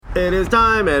It is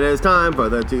time for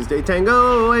the Tuesday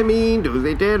Tango,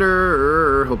 Tuesday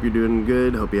Titter. Hope you're doing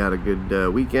good, hope you had a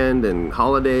good weekend and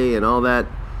holiday and all that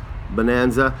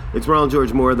bonanza. It's Ronald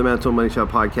George Moore, the Mental Money Shot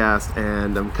Podcast,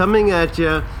 and I'm coming at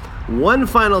you one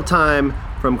final time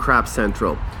from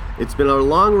CRAPCENTRAL. It's been a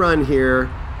long run here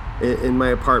in my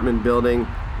apartment building,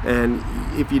 and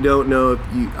if you don't know,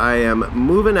 I am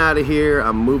moving out of here.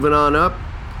 I'm moving on up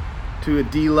to a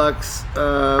deluxe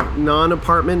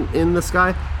non-apartment in the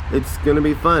sky. It's going to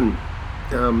be fun.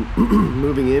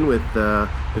 Moving in with the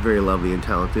very lovely and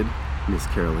talented Miss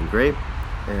Carolyn Gray.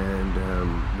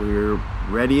 And we're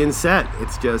ready and set.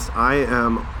 It's just, I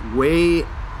am way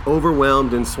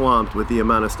overwhelmed and swamped with the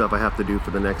amount of stuff I have to do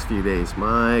for the next few days.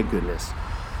 My goodness.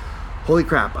 Holy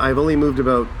crap. I've only moved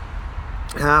about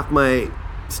half my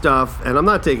stuff, and I'm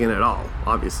not taking it all,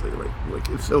 obviously. Like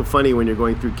it's so funny when you're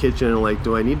going through kitchen and like,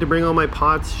 do I need to bring all my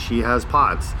pots? She has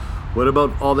pots. What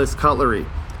about all this cutlery?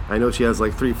 I know she has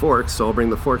like 3 forks, so I'll bring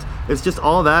the forks. It's just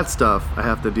all that stuff I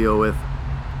have to deal with.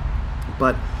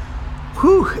 But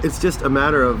it's just a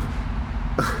matter of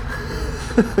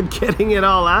getting it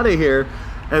all out of here.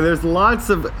 And there's lots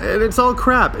of, and it's all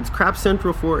crap. It's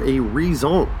CRAPCENTRAL for a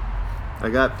reason. I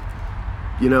got,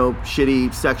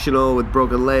 shitty sectional with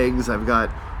broken legs. I've got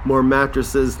more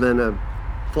mattresses than a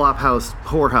flophouse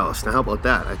whorehouse. Now, how about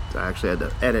that? I actually had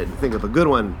to edit and think of a good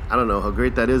one. I don't know how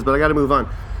great that is, but I got to move on.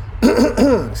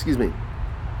 Excuse me.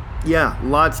 Yeah,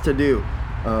 lots to do.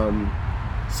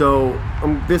 So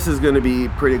this is going to be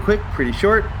pretty quick, pretty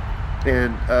short,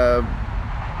 and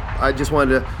I just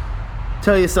wanted to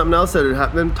tell you something else that had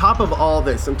happened. On top of all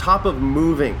this, on top of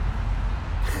moving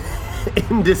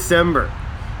in December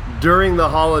during the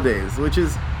holidays, which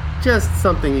is just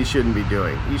something you shouldn't be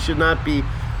doing. You should not be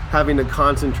having to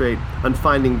concentrate on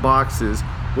finding boxes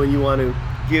when you want to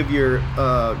give your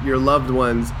loved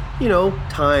ones,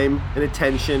 time and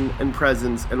attention and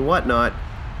presence and whatnot.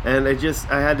 And I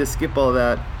had to skip all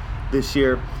that this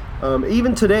year.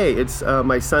 Even today, it's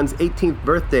my son's 18th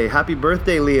birthday. Happy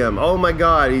birthday, Liam. Oh my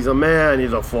God, he's a man.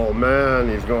 He's a full man.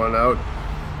 He's going out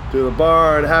to the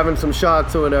bar and having some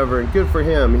shots or whatever. And good for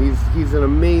him. He's an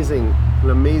amazing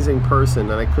person.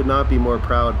 And I could not be more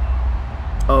proud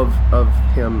of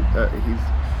him.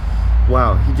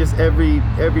 He just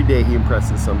every day he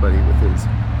impresses somebody with his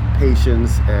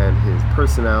patience and his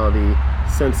personality,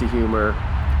 sense of humor.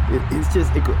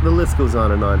 The list goes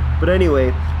on and on. But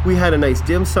anyway, we had a nice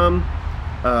dim sum.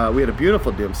 We had a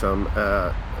beautiful dim sum.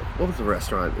 What was the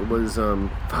restaurant? It was,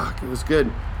 it was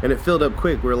good. And it filled up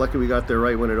quick. We were lucky we got there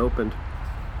right when it opened.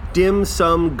 Dim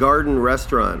Sum Garden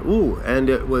Restaurant. Ooh, and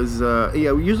it was,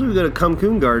 usually we go to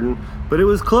Kumkum Garden, but it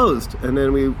was closed. And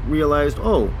then we realized,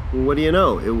 what do you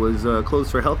know? It was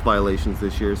closed for health violations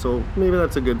this year, so maybe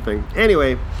that's a good thing.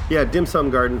 Anyway, yeah, Dim Sum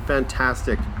Garden,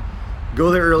 fantastic.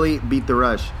 Go there early, beat the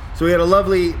rush. So we had a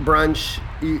lovely brunch,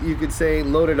 you could say,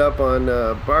 loaded up on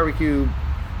barbecue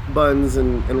buns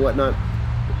and whatnot.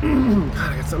 God,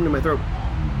 I got something in my throat.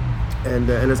 And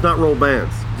it's not roll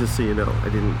bands, just so you know.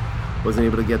 Wasn't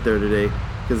able to get there today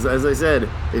because, as I said,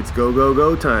 it's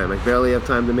go time. I barely have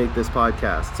time to make this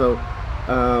podcast. So,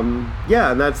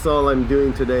 and that's all I'm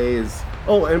doing today is,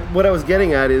 and what I was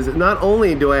getting at is not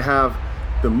only do I have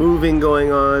the moving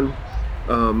going on,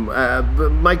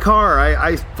 my car,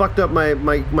 I fucked up my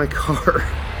car.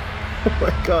 Oh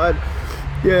my God.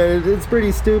 Yeah, it's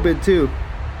pretty stupid too.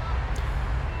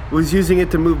 Was using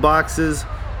it to move boxes,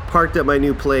 parked at my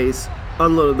new place,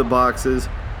 unloaded the boxes,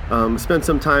 spent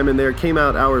some time in there, came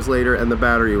out hours later, and the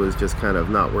battery was just kind of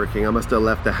not working. I must have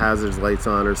left the hazards lights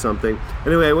on or something.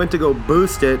 Anyway, I went to go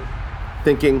boost it,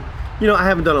 thinking, I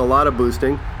haven't done a lot of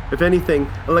boosting. If anything,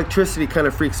 electricity kind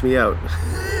of freaks me out.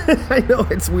 I know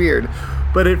it's weird,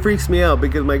 but it freaks me out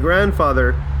because my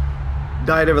grandfather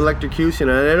died of electrocution,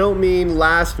 and I don't mean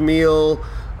last meal,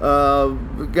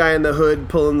 guy in the hood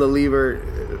pulling the lever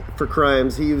for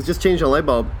crimes. He was just changing a light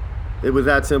bulb. It was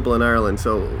that simple in Ireland,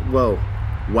 so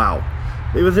wow.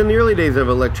 It was in the early days of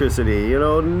electricity,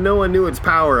 no one knew its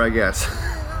power, I guess.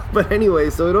 But anyway,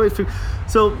 so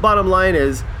bottom line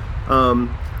is,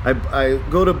 I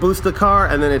go to boost the car,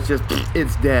 and then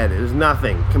it's dead. There's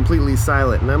nothing, completely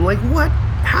silent. And I'm like, what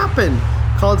happened?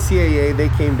 Called CAA, they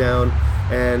came down,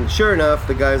 and sure enough,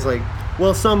 the guy's like,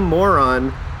 well, some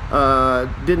moron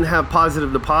didn't have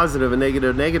positive to positive and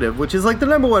negative to negative, which is like the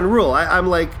number one rule. I'm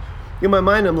like, in my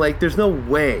mind, I'm like, there's no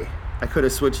way I could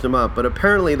have switched them up, but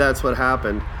apparently that's what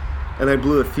happened, and I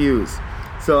blew a fuse.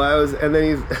 He's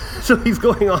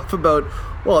going off about,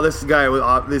 well, this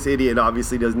idiot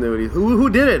obviously doesn't know what who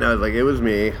did it? And I was like, it was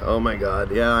me. Oh my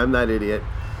God, yeah, I'm that idiot.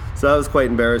 So that was quite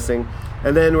embarrassing.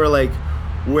 And then we're like,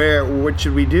 what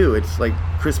should we do? It's like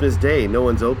Christmas Day, no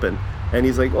one's open. And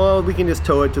he's like, well, we can just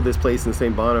tow it to this place in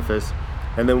St. Boniface.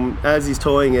 And then as he's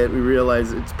towing it, we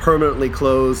realize it's permanently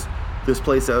closed, this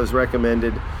place that was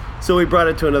recommended. So we brought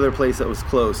it to another place that was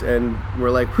close. And we're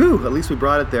like, whew, at least we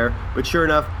brought it there. But sure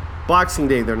enough, Boxing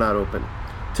Day, they're not open.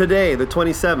 Today, the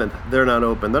 27th, they're not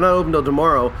open. They're not open till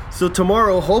tomorrow. So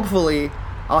tomorrow, hopefully,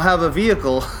 I'll have a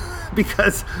vehicle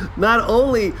because not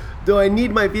only do I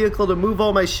need my vehicle to move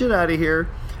all my shit out of here,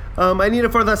 I need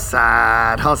it for the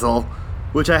side hustle,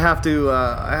 which I have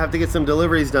to get some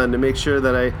deliveries done to make sure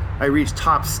that I reach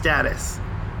top status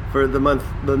for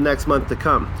the next month to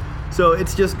come. So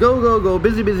it's just go,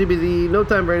 busy, no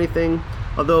time for anything.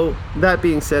 Although that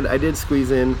being said, I did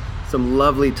squeeze in some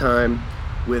lovely time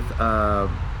with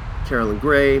Carolyn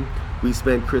Gray. We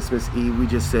spent Christmas Eve. We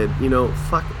just said,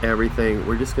 fuck everything.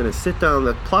 We're just gonna sit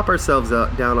down, plop ourselves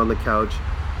down on the couch,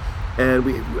 and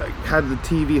we had the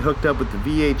TV hooked up with the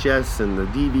VHS and the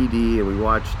DVD, and we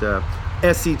watched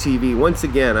SCTV. Once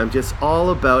again, I'm just all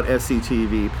about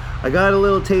SCTV. I got a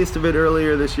little taste of it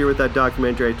earlier this year with that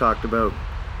documentary I talked about,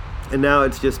 and now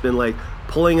it's just been like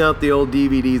pulling out the old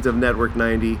DVDs of Network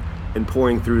 90 and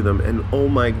pouring through them. And oh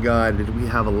my God, did we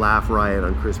have a laugh riot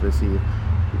on Christmas Eve.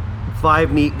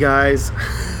 Five Neat Guys.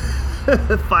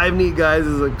 Five Neat Guys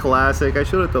is a classic. I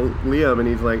showed it to Liam and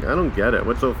he's like, I don't get it.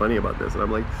 What's so funny about this? And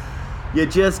I'm like, you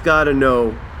just gotta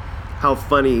know how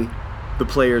funny the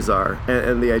players are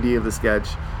and the idea of the sketch.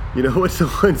 What's the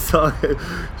one song?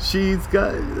 She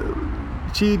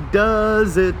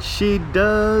does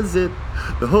it.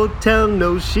 The whole town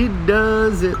knows she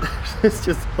does it. It's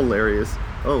just hilarious.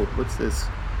 Oh, what's this?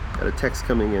 Got a text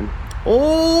coming in.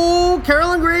 Oh,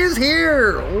 Carolyn Gray is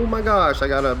here. Oh my gosh, I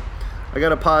gotta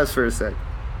pause for a sec.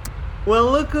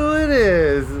 Well, look who it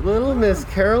is, little Miss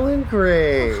Carolyn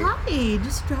Gray. Oh, hi,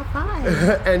 just drop by.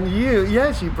 And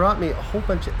she brought me a whole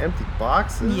bunch of empty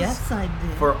boxes. Yes, I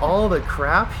did. For all the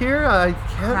crap here, I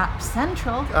can't.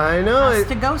 CRAPCENTRAL. I know. Has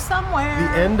to go somewhere.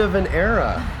 The end of an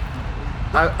era.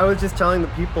 I was just telling the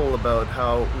people about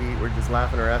how we were just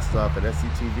laughing our asses off at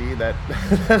SCTV that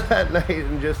night,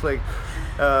 and just with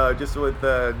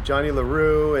Johnny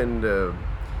LaRue and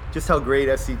just how great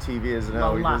SCTV is and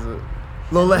how he does it.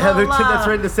 Lola Heather, that's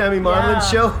right, the Sammy Monlin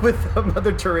show with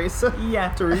Mother Teresa.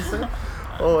 Yeah. Teresa.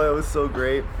 Oh, it was so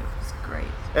great. It was great.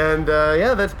 And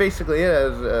that's basically it.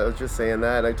 I was just saying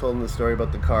that. I told him the story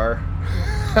about the car.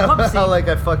 How I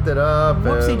fucked it up.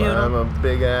 Whoopsie doodle. I'm a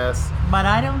big ass. But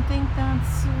I don't think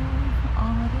that's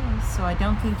all it is. So I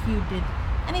don't think you did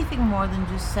anything more than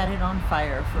just set it on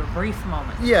fire for a brief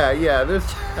moment. Yeah. There's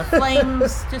the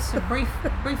flames, just a brief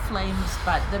flames.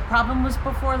 But the problem was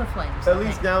before the flames. At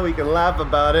least now we can laugh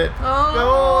about it.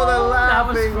 Oh, the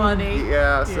laughing. That was funny.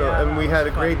 Yeah. And we had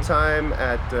a great time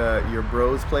at your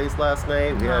bro's place last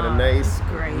night. We had a nice,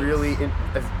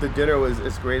 the dinner was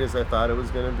as great as I thought it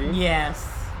was going to be. Yes.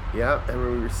 Yeah, and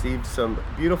we received some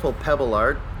beautiful pebble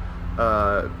art.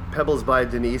 Pebbles by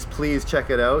Denise. Please check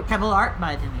it out. Pebble Art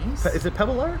by Denise. Is it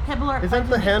Pebble Art? Pebble Art Is by that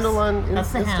Denise. the handle on Instagram?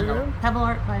 That's the handle. Pebble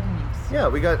Art by Denise. Yeah,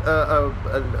 we got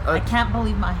I can't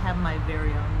believe I have my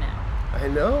very own now. I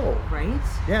know. Right?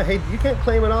 Yeah, hey, you can't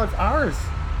claim it all. It's ours.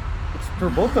 It's for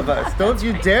both of us. Don't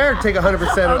you dare take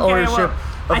 100% ownership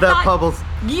of that Pebbles.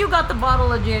 You got the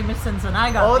bottle of Jameson's and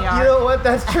I got the art. You know what?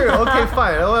 That's true. Okay,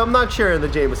 fine. Well, I'm not sharing the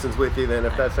Jameson's with you then,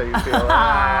 if that's how you feel.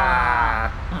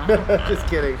 Just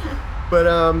kidding. But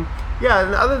and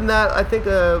other than that, I think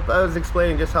I was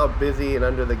explaining just how busy and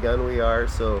under the gun we are.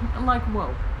 So like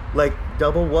whoa. Like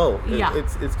double whoa. Yeah.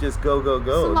 It's just go. It's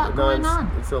a lot going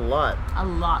on. It's a lot. A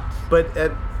lot. But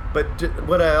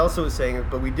what I also was saying,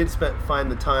 but we did find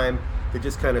the time to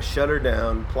just kind of shut her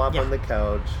down, plop on the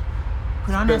couch.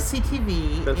 Put on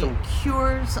SCTV. It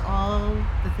cures all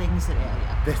the things that ail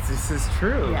you. This is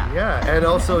true. Yeah. And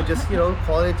also just,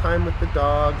 quality time with the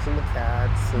dogs and the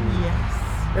cats. And, yes.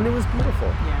 And it was beautiful.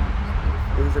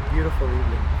 Yeah. It was a beautiful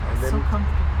evening. And then, so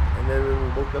comfortable. And then when we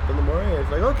woke up in the morning, it's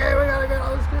like, okay, we gotta get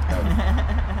all this shit done.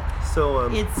 So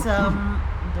it's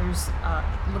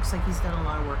it looks like he's done a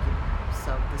lot of work in here.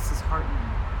 So this is heartening.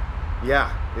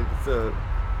 Yeah. It's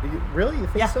really? You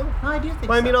think so? No, I do think so.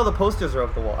 Well, I mean, all the posters are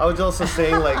off the wall. I was also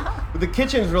saying, the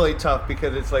kitchen's really tough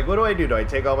because it's like, what do I do? Do I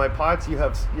take all my pots? You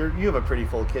have a pretty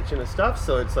full kitchen of stuff,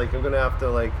 so it's like I'm gonna have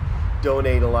to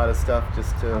donate a lot of stuff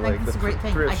just to the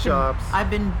thrift shops. I've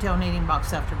been donating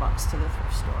box after box to the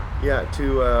thrift store. Yeah,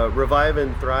 to Revive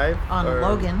and Thrive on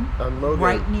Logan,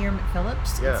 right near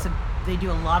McPhillips. Yeah. They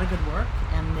do a lot of good work,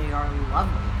 and they are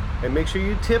lovely. And make sure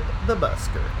you tip the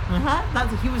busker.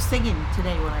 He was singing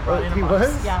today when I brought in a box.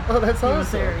 Was? Yeah. Oh, that's awesome. He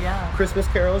was there, yeah. Christmas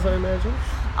carols, I imagine?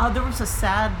 There was a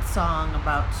sad song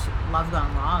about love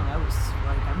gone wrong. I was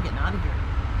like, I'm getting out of here.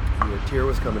 A tear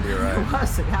was coming to your eye. It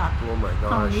was, yeah. Oh my I don't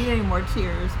gosh. need any more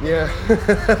tears. Yeah.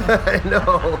 I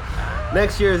know.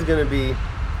 Next year is going to be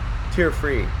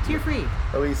tear-free. Tear-free.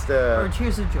 At least... Or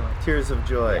tears of joy. Tears of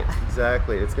joy. Yeah.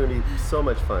 Exactly. It's going to be so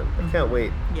much fun. I can't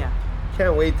wait. Yeah.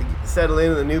 Can't wait to settle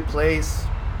in the new place,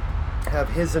 have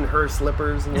his and her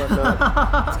slippers and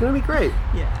whatnot. It's going to be great.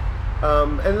 Yeah.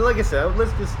 And like I said,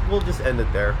 we'll just end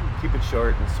it there. Keep it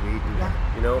short and sweet. And,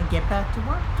 Yeah. you know, And get back to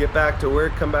work. get back to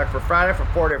work. Come back for Friday for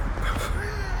 40.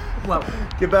 Well,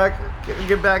 Get back. You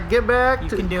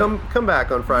can do it. Come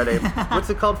back on Friday. What's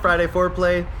it called? Friday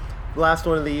Foreplay, last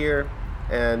one of the year.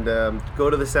 And go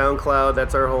to the SoundCloud.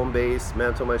 That's our home base,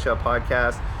 Manitoba My Shop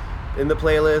podcast. In the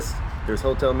playlist, there's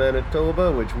Hotel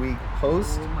Manitoba, which we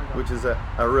host, Oh my God. which is a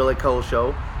really cool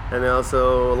show. And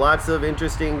also lots of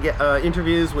interesting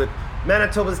interviews with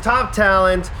Manitoba's top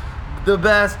talent, the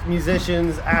best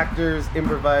musicians, actors,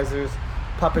 improvisers,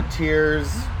 puppeteers,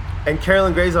 and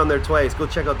Carolyn Gray's on there twice. Go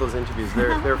check out those interviews.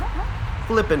 They're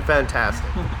flipping fantastic.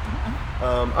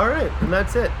 All right, and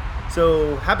that's it.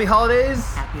 So happy holidays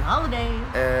happy holidays.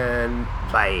 and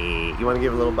bye. You want to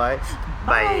give a little bye?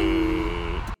 Bye.